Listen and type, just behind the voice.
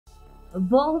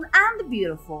Bold and the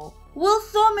Beautiful. Will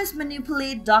Thomas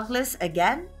manipulate Douglas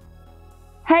again?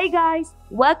 Hey guys,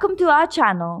 welcome to our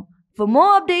channel. For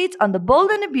more updates on The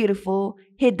Bold and the Beautiful,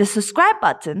 hit the subscribe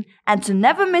button, and to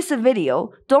never miss a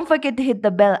video, don't forget to hit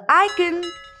the bell icon.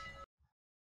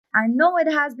 I know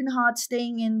it has been hard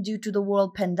staying in due to the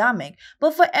world pandemic,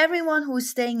 but for everyone who is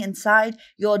staying inside,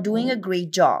 you're doing a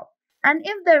great job. And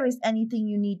if there is anything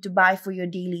you need to buy for your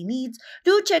daily needs,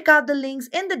 do check out the links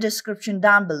in the description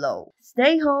down below.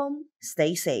 Stay home,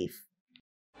 stay safe.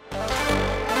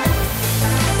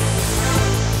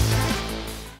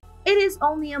 It is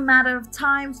only a matter of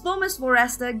time Douglas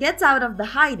Forrester gets out of the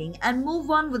hiding and move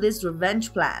on with his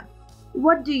revenge plan.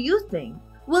 What do you think?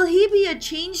 Will he be a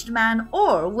changed man,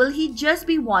 or will he just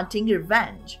be wanting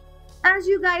revenge? As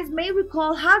you guys may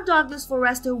recall how Douglas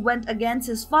Forrester went against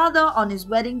his father on his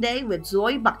wedding day with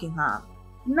Zoe Buckingham.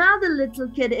 Now the little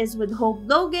kid is with Hope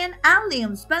Logan and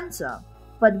Liam Spencer.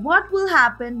 But what will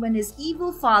happen when his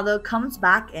evil father comes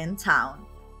back in town?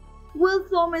 Will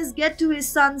Thomas get to his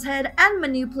son's head and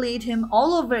manipulate him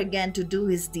all over again to do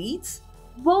his deeds?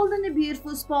 Bold and the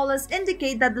Beautiful spoilers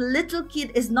indicate that the little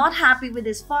kid is not happy with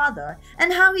his father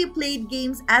and how he played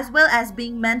games as well as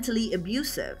being mentally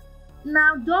abusive.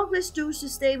 Now Douglas chose to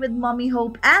stay with Mommy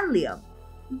Hope and Liam.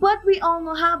 But we all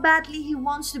know how badly he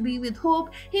wants to be with Hope.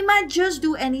 He might just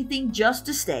do anything just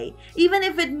to stay, even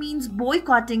if it means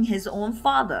boycotting his own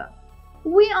father.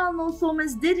 We all know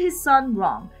Thomas did his son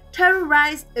wrong,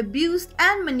 terrorized, abused,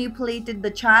 and manipulated the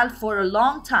child for a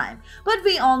long time, but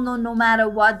we all know no matter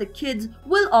what, the kids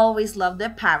will always love their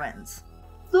parents.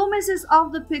 Thomas is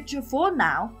off the picture for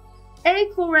now.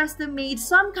 Eric Forrester made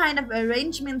some kind of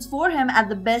arrangements for him at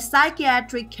the best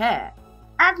psychiatric care.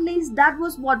 At least that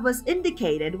was what was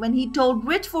indicated when he told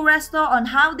Rich Forrester on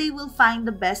how they will find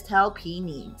the best help he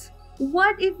needs.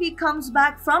 What if he comes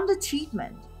back from the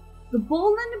treatment? The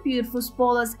Bold and the Beautiful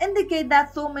spoilers indicate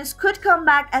that Thomas could come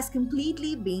back as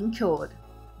completely being cured.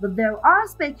 But there are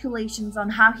speculations on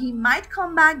how he might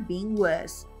come back being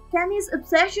worse. Can his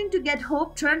obsession to get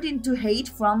Hope turned into hate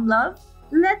from love?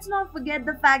 Let's not forget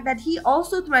the fact that he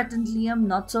also threatened Liam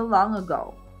not so long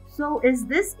ago. So is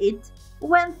this it?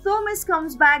 When Thomas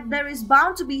comes back, there is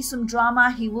bound to be some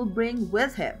drama he will bring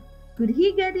with him. Could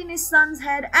he get in his son's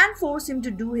head and force him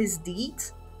to do his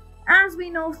deeds? As we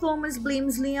know, Thomas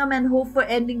blames Liam and Hope for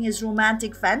ending his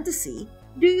romantic fantasy.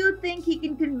 Do you think he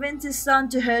can convince his son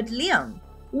to hurt Liam?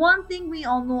 One thing we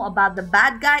all know about the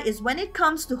bad guy is when it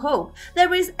comes to Hope,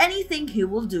 there is anything he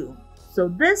will do. So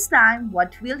this time,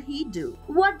 what will he do?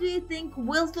 What do you think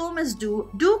will Thomas do?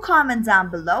 Do comment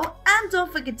down below, and don't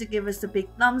forget to give us a big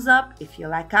thumbs up if you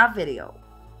like our video.